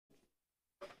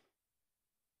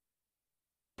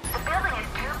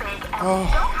Oh,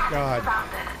 God.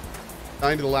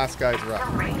 Dying to the last guy's rough.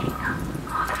 The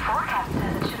forecast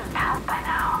says it should have passed by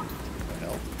now. What the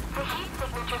hell? The heat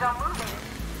signatures are moving.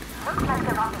 Looks like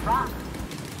they're on the run.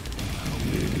 How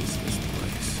big is this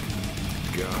place?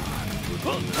 God, we're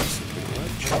going to have something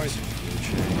like change.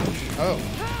 Oh.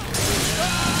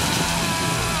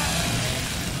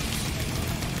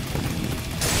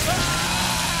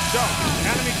 Go,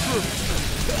 enemy troops.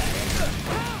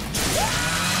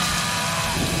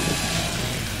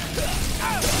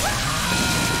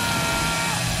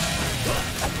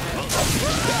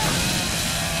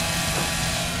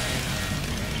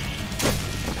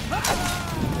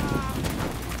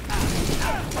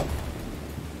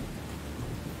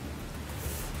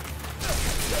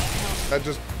 That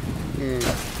just...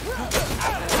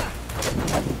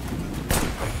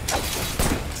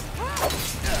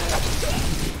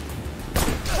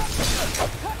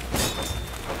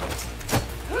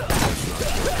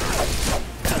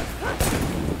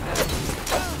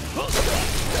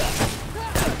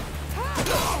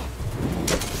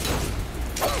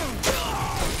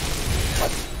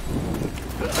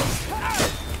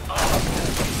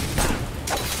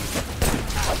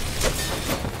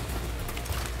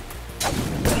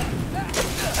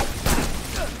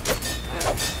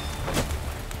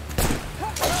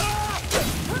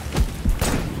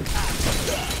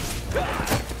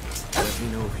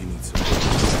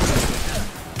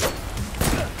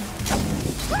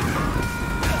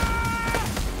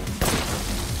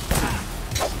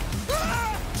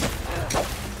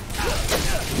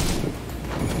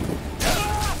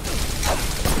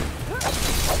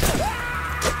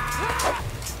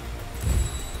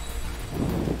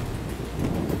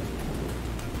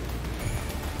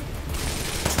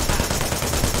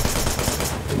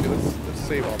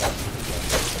 Save all that.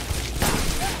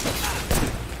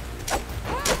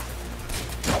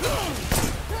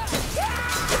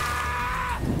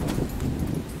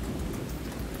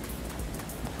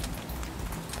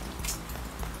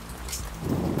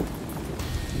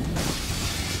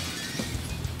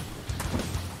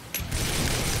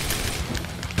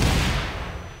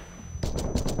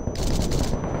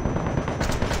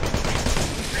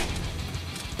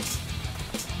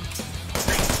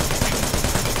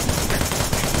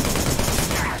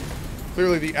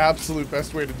 Clearly the absolute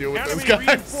best way to deal with those guys.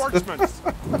 Reinforcements.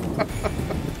 Oh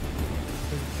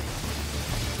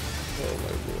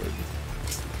my lord.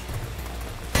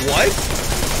 What?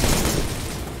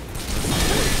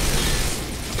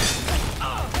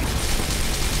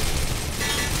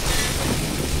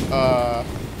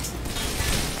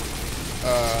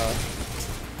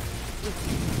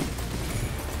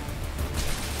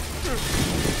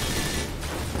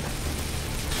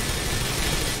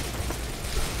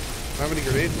 How many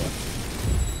grenades left?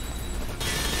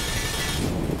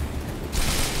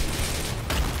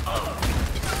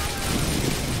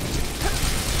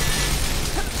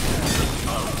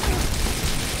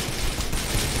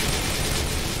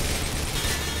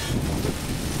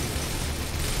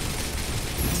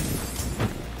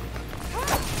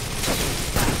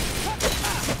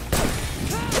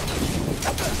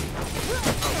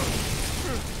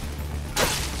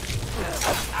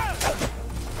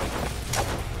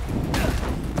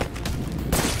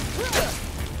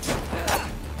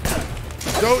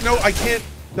 No, I can't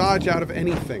dodge out of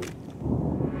anything.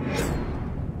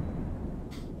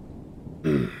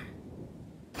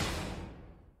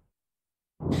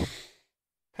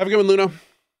 Have a good one, Luna.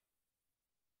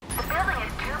 The building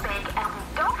is too big and we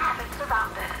don't have it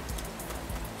surrounded.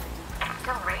 It's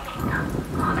still raining.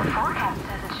 The forecast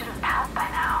says it should have passed by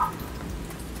now.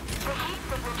 The heat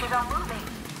signatures are moving.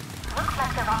 Looks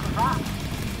like they're on the run.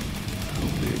 How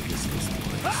big is this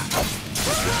place?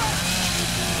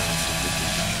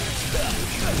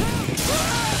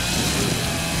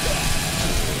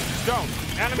 Don't.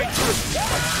 Enemy troops.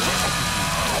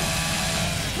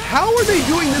 How are they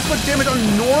doing this much damage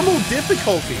on normal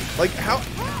difficulty? Like, how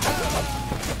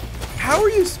are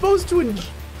you supposed to...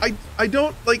 I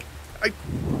don't, like...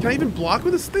 Can I even block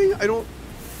with this thing? I don't...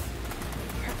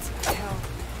 Can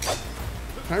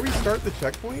I restart the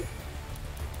checkpoint?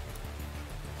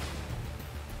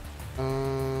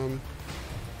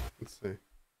 Let's see.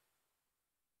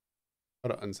 How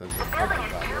to uncensor. The building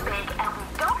is too big and we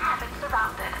don't have it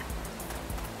surrounded.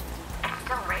 It's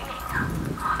still raining.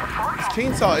 The forecast This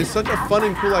chainsaw is such a fun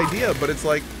and cool idea, but it's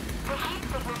like... The heat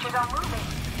signatures are moving.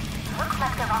 Looks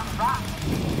like they're on the run.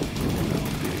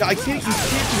 I can't, you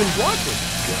can't even block it.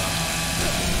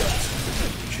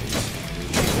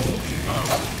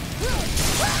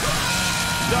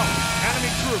 No,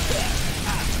 enemy troops.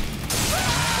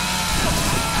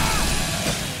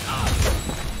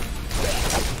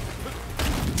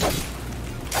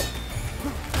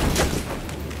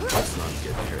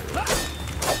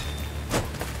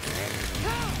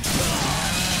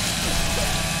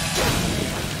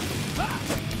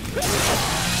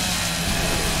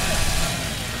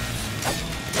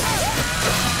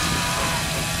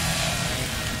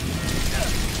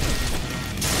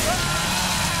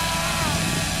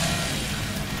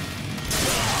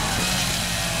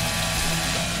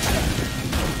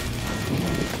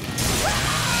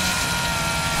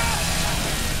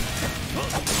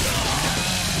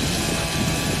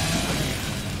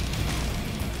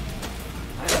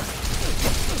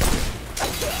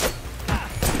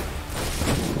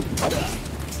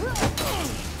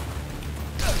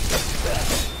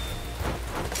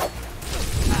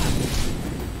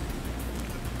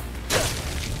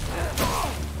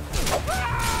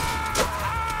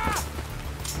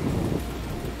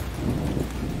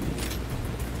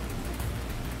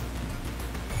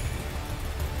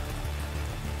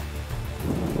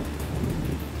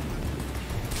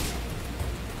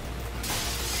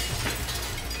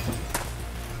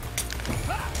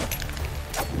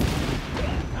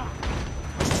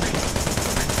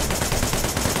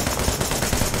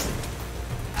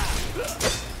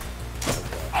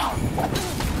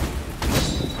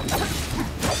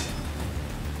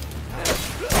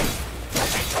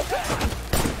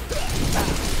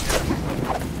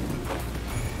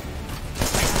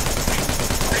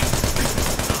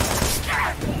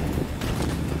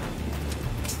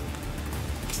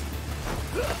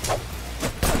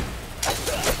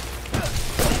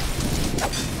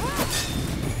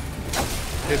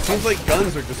 It seems like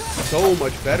guns are just so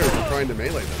much better than trying to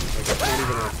melee them. Like, it's not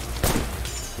even a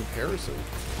comparison.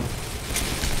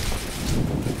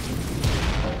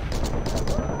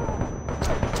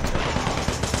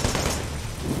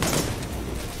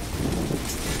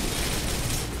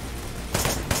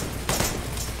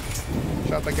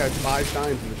 Shot that guy 5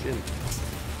 times in the shin.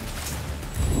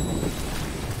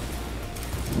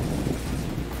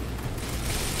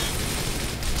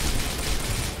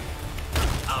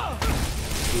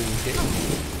 Okay.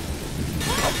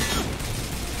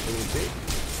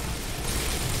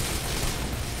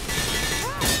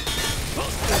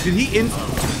 Did he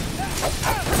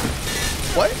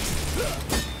what? I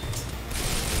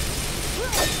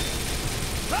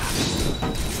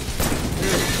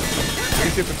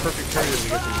guess you have the perfect target to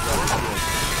get these guys.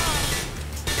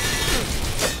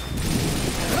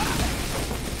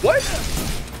 What?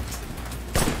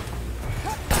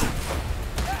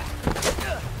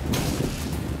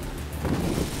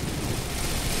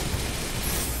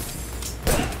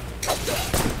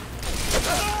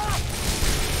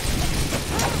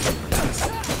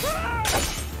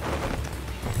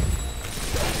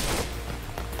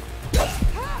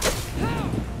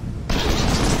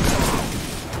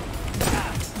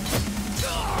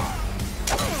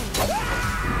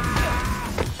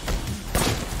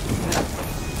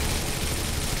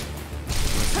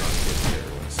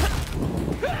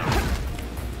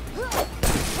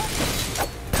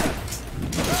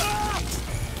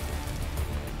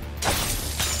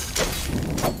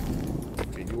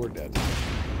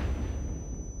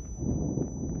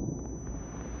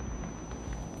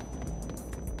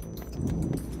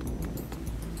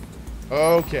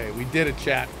 Okay, we did it,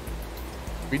 chat.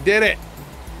 We did it.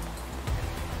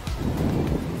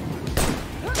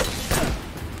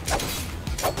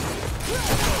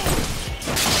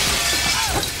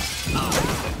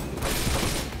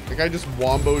 The guy just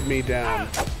womboed me down.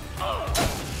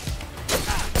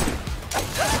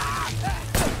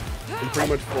 I'm pretty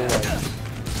much full life.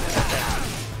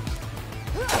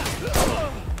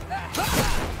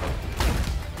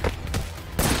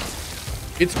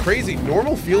 It's crazy.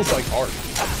 Normal feels like hard.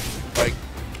 Like,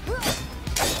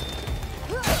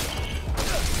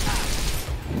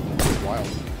 it's wild.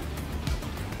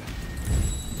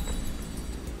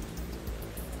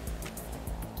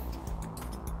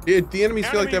 The enemies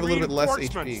feel like they have a little bit less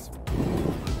HP.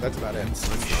 That's about it.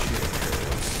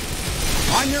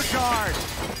 On your guard.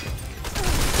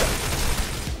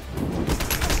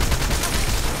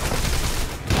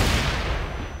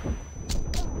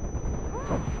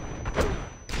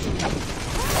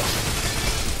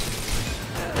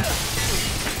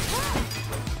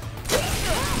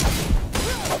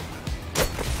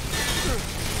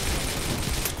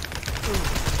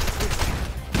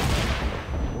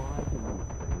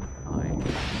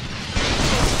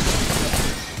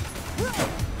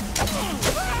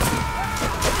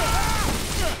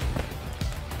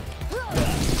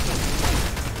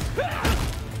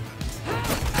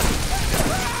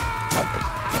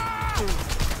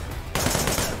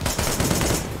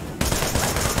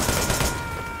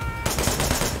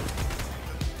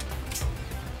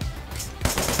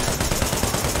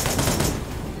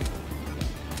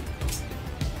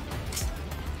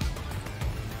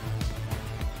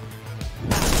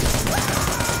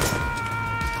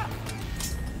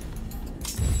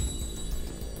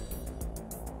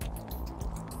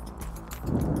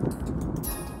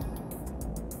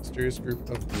 Group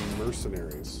of the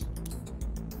mercenaries.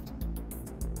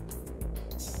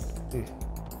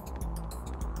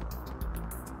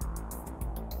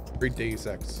 Great Deus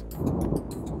Ex.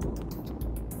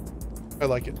 I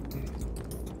like it.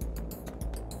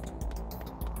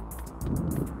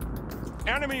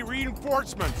 Enemy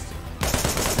reinforcements.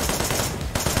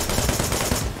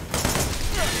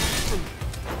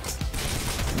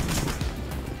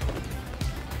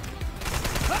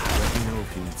 Let me know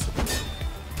if you need support.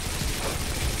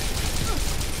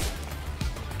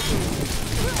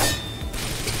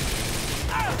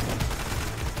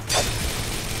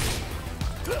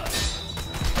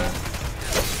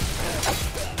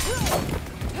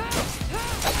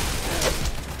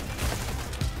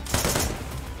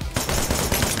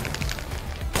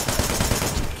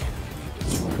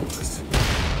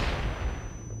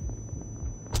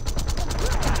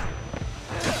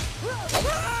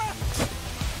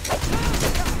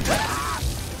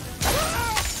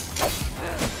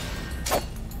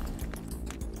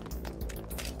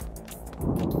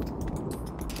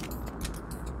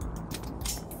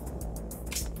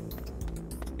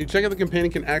 You check out the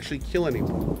companion can actually kill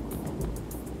anyone.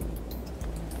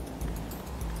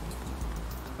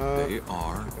 They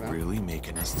are really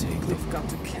making us take the We've got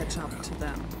to catch up to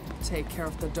them. Take care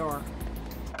of the door.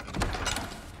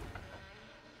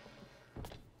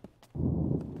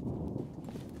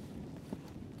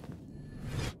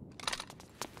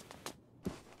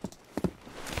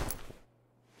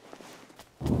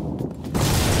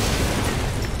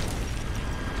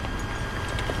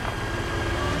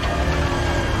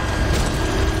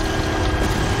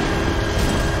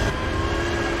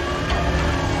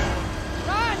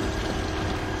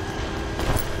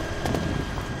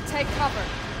 Take cover.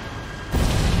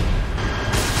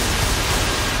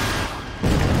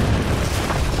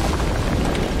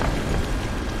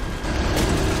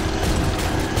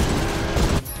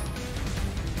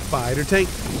 Spider tank.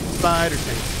 Spider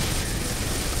tank.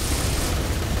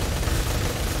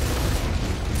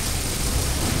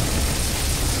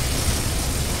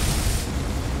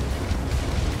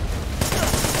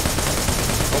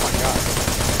 Oh my god.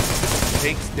 It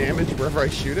takes damage wherever I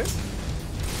shoot it?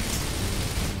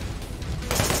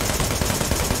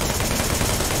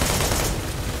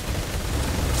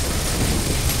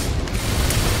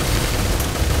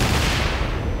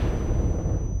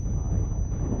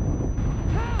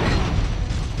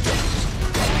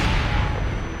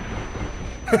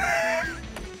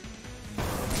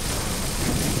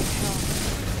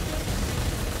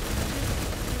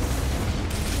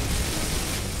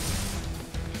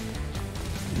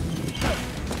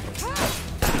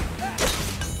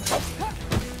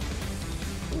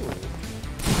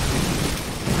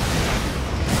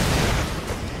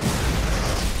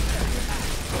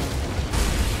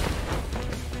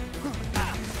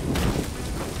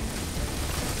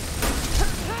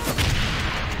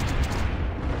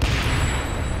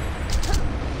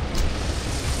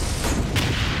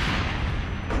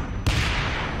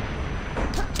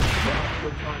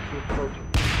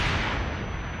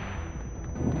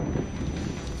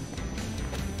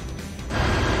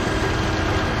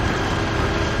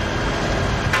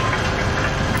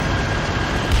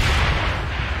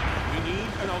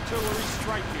 artillery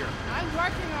strike here. I'm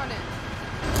working on it.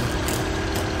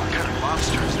 What kind of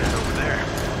monster is that over there?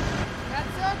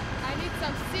 Katsup, I need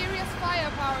some serious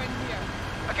firepower in here.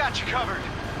 I got you covered.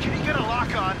 Can you get a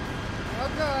lock on? No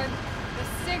good. The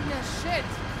signal's shit.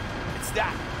 It's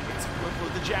that. It's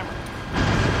with the jammer.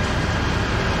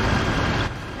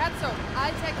 Katsup,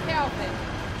 I'll take care of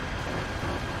it.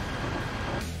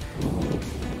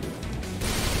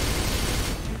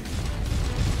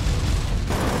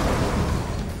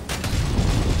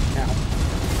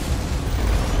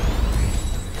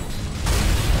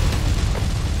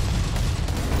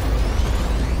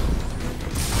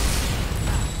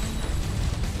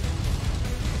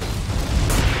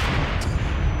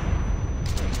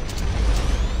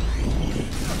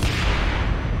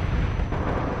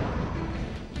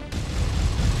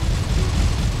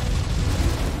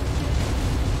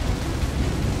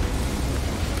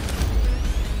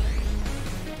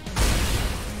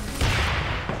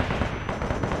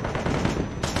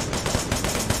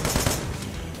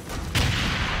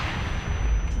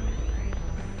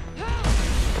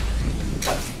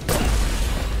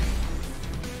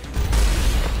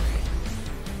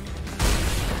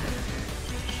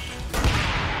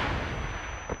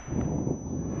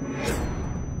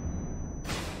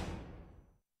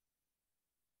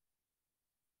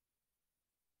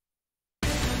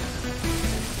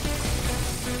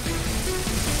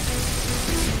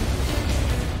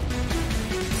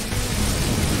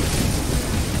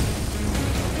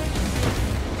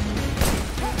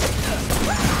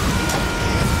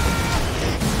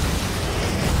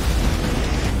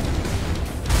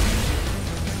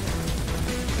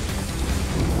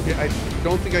 I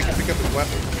don't think I can pick up his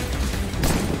weapon.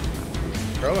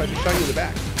 Bro, I just shot you in the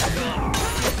back.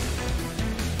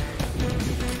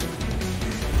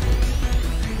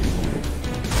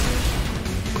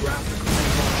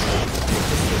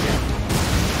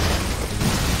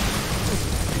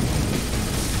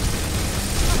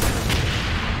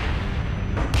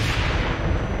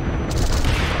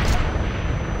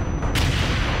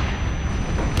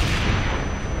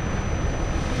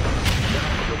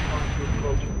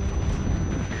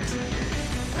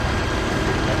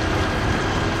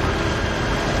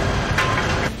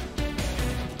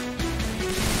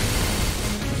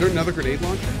 Is there another grenade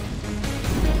launcher?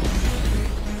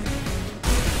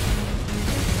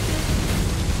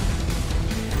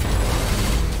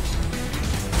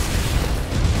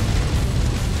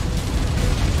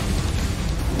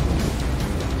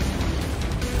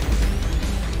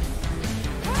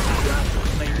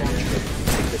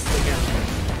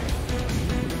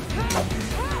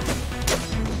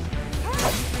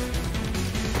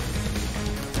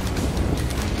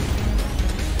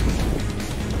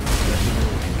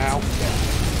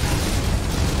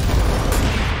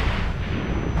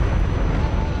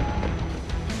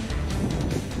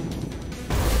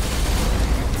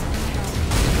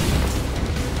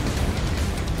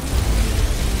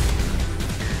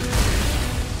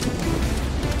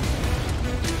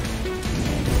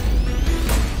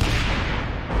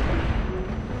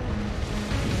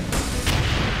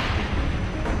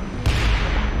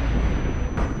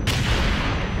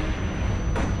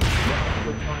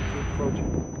 approaching.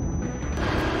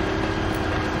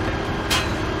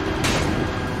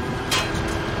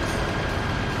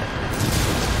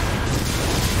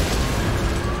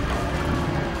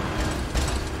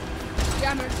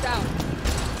 Jammer's down.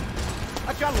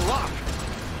 I got a lock.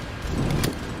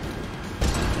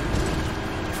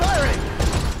 Firing!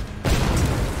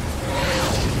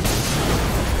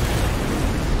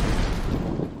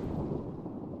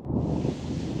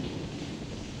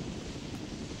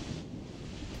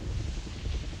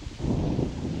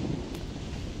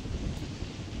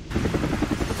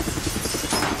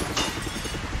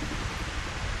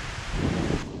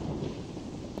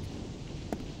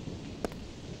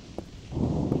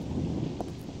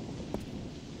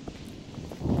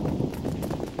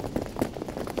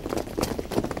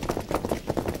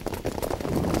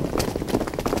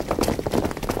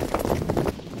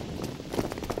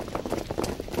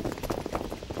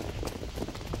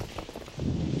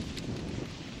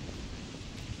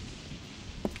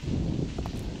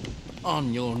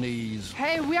 On your knees.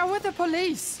 Hey, we are with the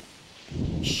police.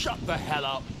 Shut the hell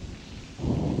up.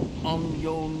 On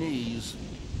your knees.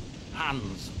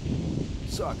 Hands.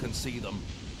 So I can see them.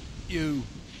 You.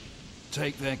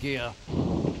 Take their gear.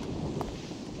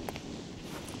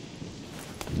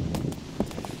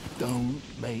 Don't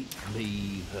make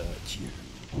me hurt you.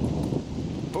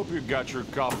 Hope you got your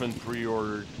coffin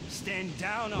pre-ordered. Stand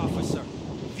down, officer.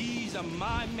 These are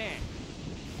my men.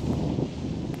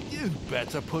 You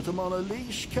better put them on a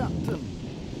leash, Captain.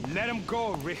 Let them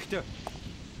go, Richter.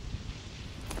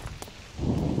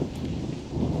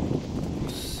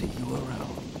 See you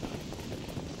around.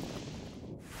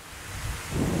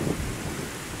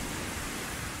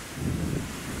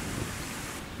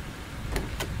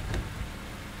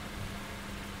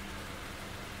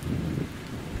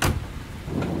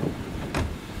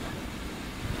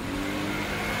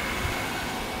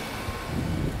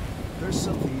 There's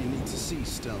something you need to see,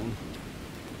 Stone.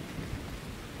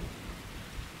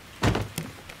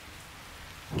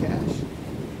 Cash.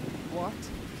 What?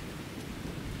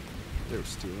 They're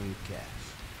stealing cash.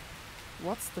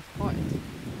 What's the point?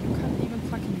 You can't even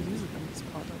fucking use it in this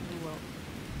part of the world.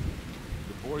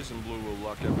 The boys in blue will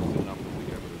lock everything up in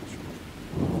the evidence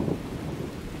room.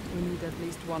 We need at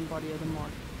least one body at the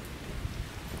morgue.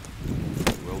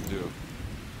 Will do.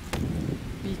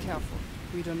 Be careful.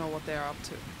 We don't know what they're up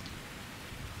to.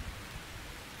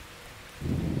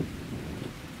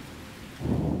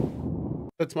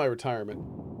 That's my retirement.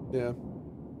 Yeah.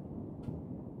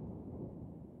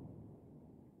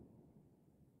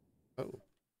 Oh.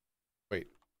 Wait.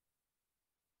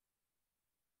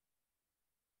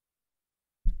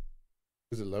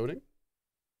 Is it loading?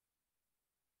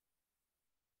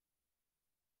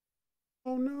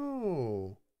 Oh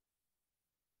no.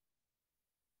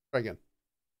 Try again.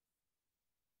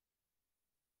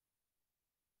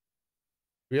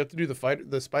 Do we have to do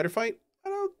the spider fight?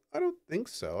 I don't think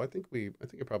so. I think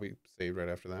it probably saved right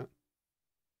after that.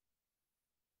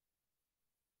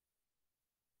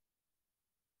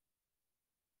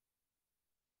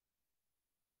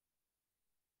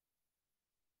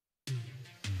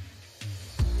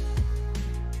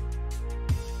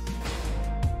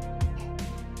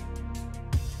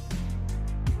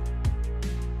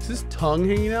 Is his tongue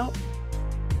hanging out?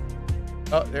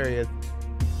 Oh, there he is.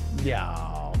 Yeah.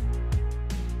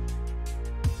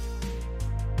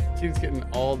 She's getting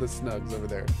all the snugs over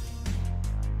there.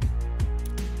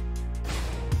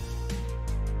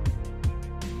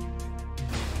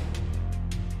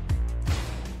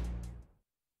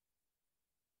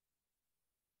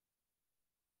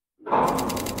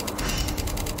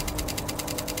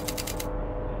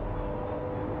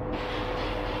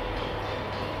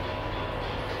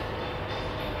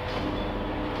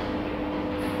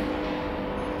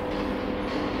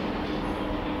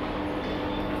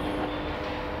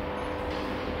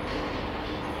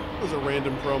 A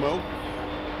random promo.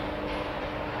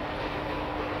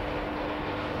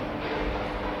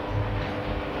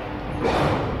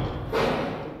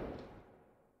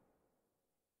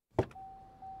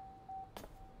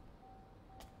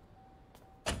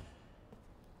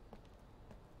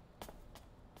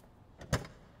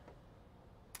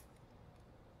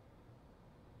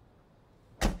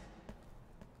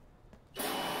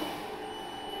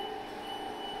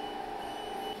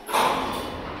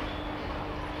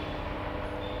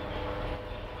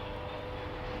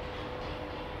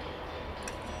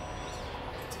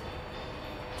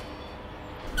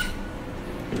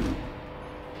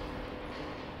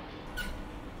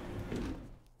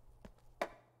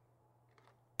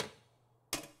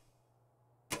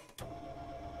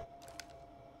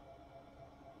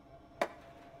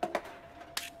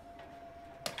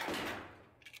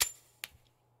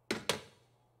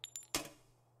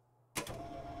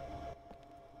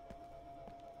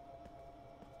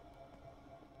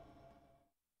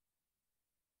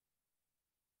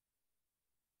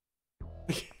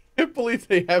 believe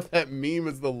they have that meme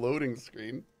as the loading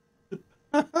screen.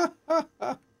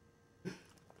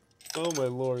 Oh my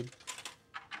lord.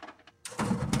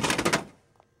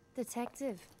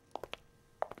 Detective,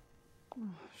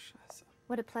 Oh, scheiße.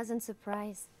 what a pleasant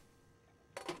surprise.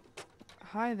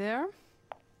 Hi there.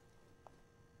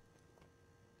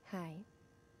 Hi.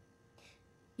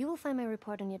 You will find my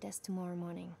report on your desk tomorrow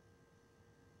morning.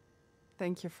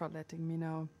 Thank you for letting me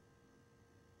know.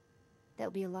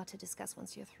 There'll be a lot to discuss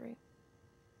once you're through.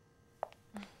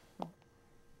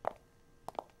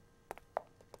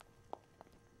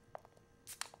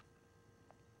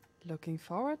 Looking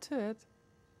forward to it.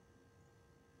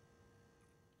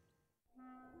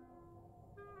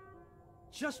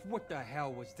 Just what the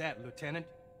hell was that, Lieutenant?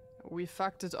 We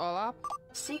fucked it all up.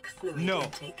 Seek fluid No,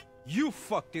 intake. you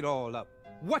fucked it all up.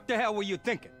 What the hell were you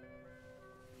thinking?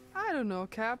 I don't know,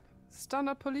 Cap.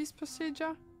 Standard police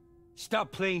procedure?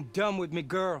 Stop playing dumb with me,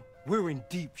 girl. We're in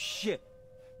deep shit.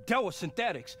 Dow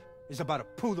Synthetics is about to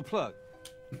pull the plug.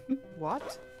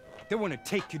 What? They want to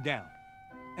take you down.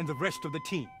 And the rest of the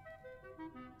team.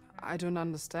 I don't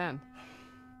understand.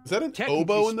 Is that an Technically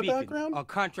oboe in the speaking, background? our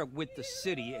contract with the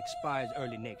city expires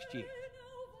early next year.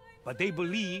 But they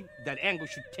believe that Angle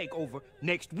should take over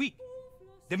next week.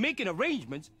 They're making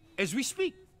arrangements as we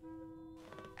speak.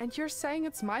 And you're saying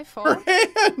it's my fault?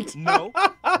 And No,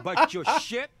 but your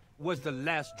shit was the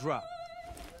last drop.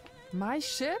 My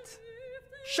shit?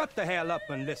 Shut the hell up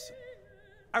and listen.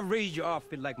 I raised your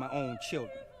outfit like my own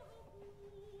children.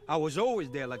 I was always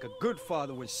there like a good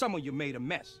father when some of you made a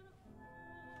mess.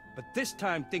 But this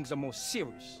time things are more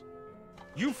serious.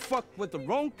 You fucked with the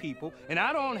wrong people, and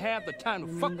I don't have the time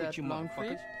to You fuck mean with that you Longfried?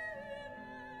 motherfuckers.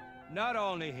 Not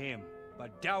only him,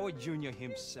 but Dower Jr.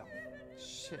 himself.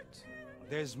 Shit.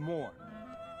 There's more.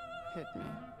 Hit me.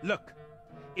 Look,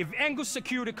 if Angle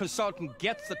Security Consultant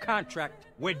gets the contract,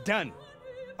 we're done.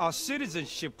 Our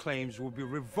citizenship claims will be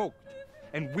revoked,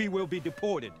 and we will be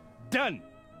deported. Done.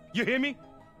 You hear me?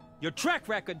 Your track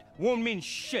record won't mean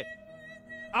shit.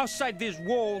 Outside these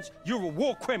walls, you're a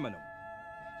war criminal.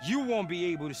 You won't be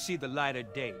able to see the light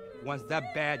of day once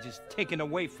that badge is taken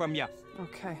away from you.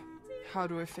 Okay. How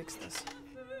do we fix this?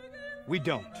 We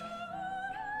don't.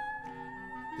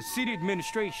 The city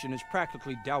administration is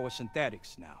practically Dower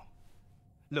Synthetics now.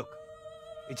 Look,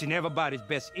 it's in everybody's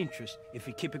best interest if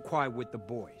we keep it quiet with the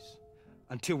boys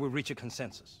until we reach a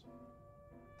consensus.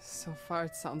 So far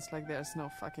it sounds like there's no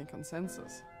fucking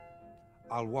consensus.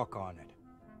 I'll work on it.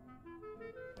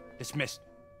 Dismissed.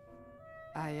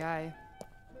 Aye aye.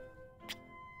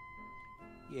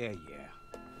 Yeah.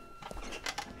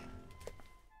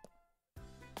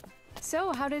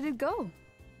 So, how did it go?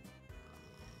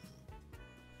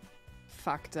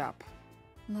 Fucked up.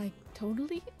 Like,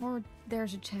 totally? Or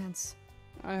there's a chance?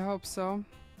 I hope so.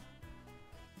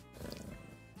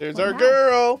 there's What our now?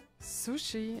 girl.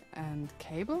 Sushi and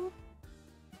cable?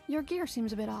 Your gear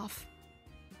seems a bit off.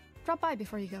 Drop by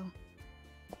before you go.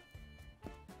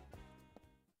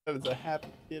 That is a happy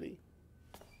kitty.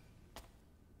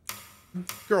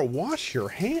 Girl, wash your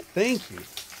hand. Thank you.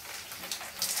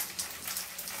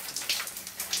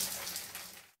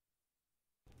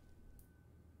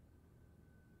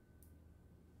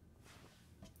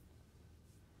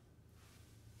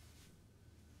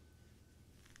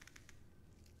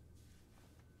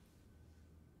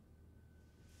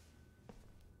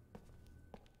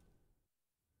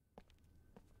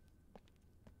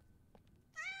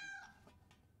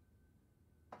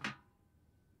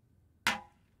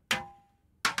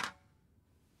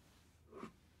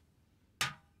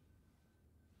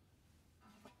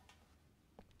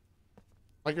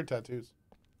 Like your tattoos.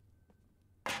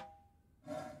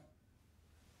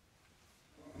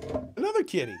 Another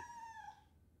kitty.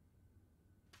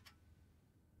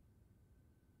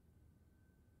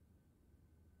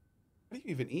 How do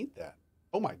you even eat that?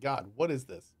 Oh my god, what is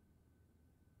this?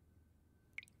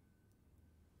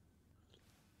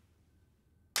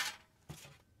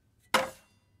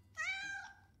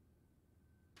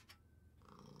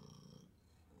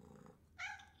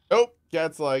 Oh,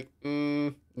 cat's like,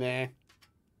 nah.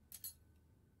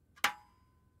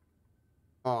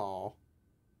 Oh.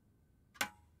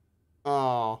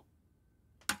 Oh.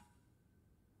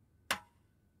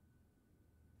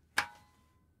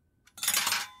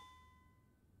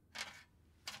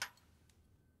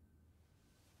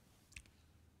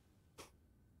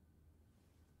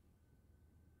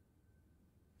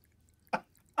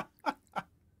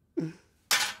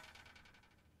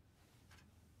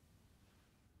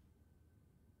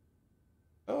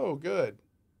 Oh, good.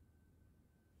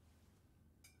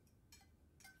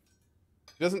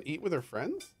 She doesn't eat with her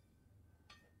friends?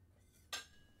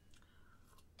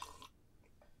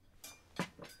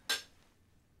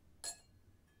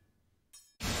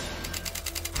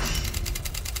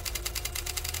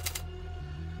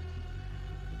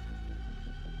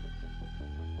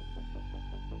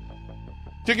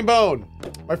 Chicken Bone.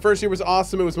 My first year was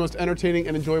awesome. It was the most entertaining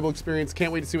and enjoyable experience.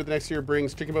 Can't wait to see what the next year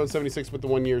brings. Chicken Bone 76 with the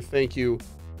 1 year. Thank you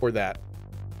for that.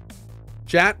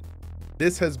 Chat,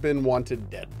 this has been Wanted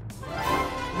Dead.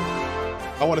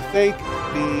 I want to thank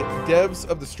the devs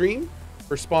of the stream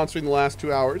for sponsoring the last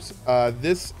 2 hours.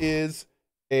 This is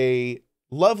a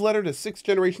love letter to 6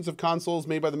 generations of consoles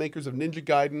made by the makers of Ninja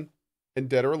Gaiden and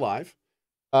Dead or Alive.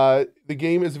 The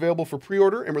game is available for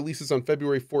pre-order and releases on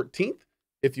February 14th.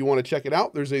 If you want to check it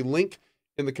out, there's a link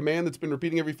in the command that's been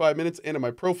repeating every 5 minutes and in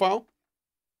my profile.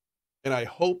 And I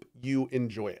hope you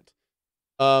enjoy it.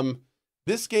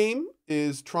 This game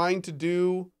is trying to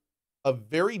do a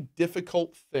very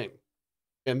difficult thing,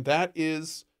 and that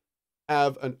is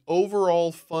have an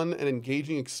overall fun and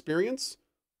engaging experience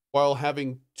while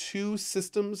having 2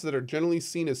 systems that are generally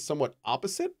seen as somewhat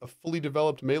opposite, a fully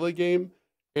developed melee game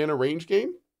and a range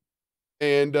game.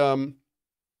 And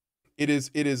it is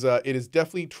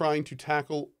definitely trying to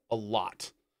tackle a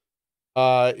lot.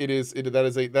 That is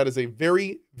a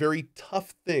very, very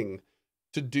tough thing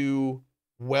to do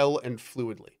well and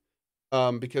fluidly,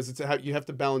 because it's you have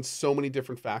to balance so many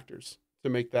different factors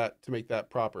to make that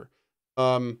proper.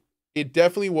 It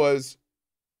definitely was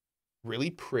really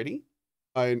pretty.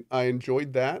 I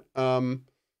enjoyed that. Yeah,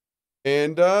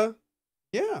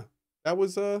 that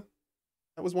was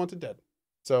Wanted Dead.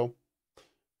 So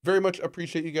very much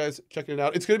appreciate you guys checking it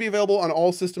out. It's going to be available on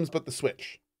all systems but the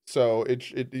Switch. So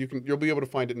you'll be able to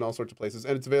find it in all sorts of places,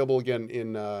 and it's available again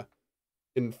in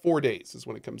 4 days is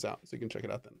when it comes out, so you can check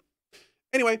it out then.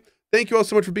 Anyway, thank you all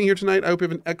so much for being here tonight. I hope you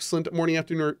have an excellent morning,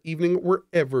 afternoon, or evening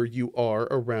wherever you are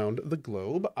around the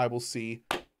globe. I will see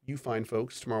you fine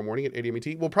folks tomorrow morning at 8 a.m.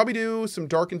 ET. We'll probably do some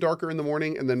Dark and Darker in the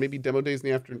morning, and then maybe demo days in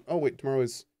the afternoon. Oh wait, tomorrow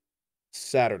is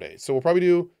Saturday, so we'll probably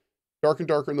do Dark and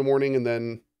Darker in the morning, and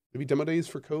then maybe demo days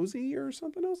for Cozy or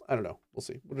something else. I don't know. We'll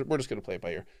see. We're just gonna play it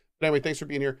by ear. But anyway, thanks for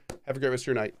being here. Have a great rest of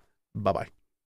your night. Bye bye.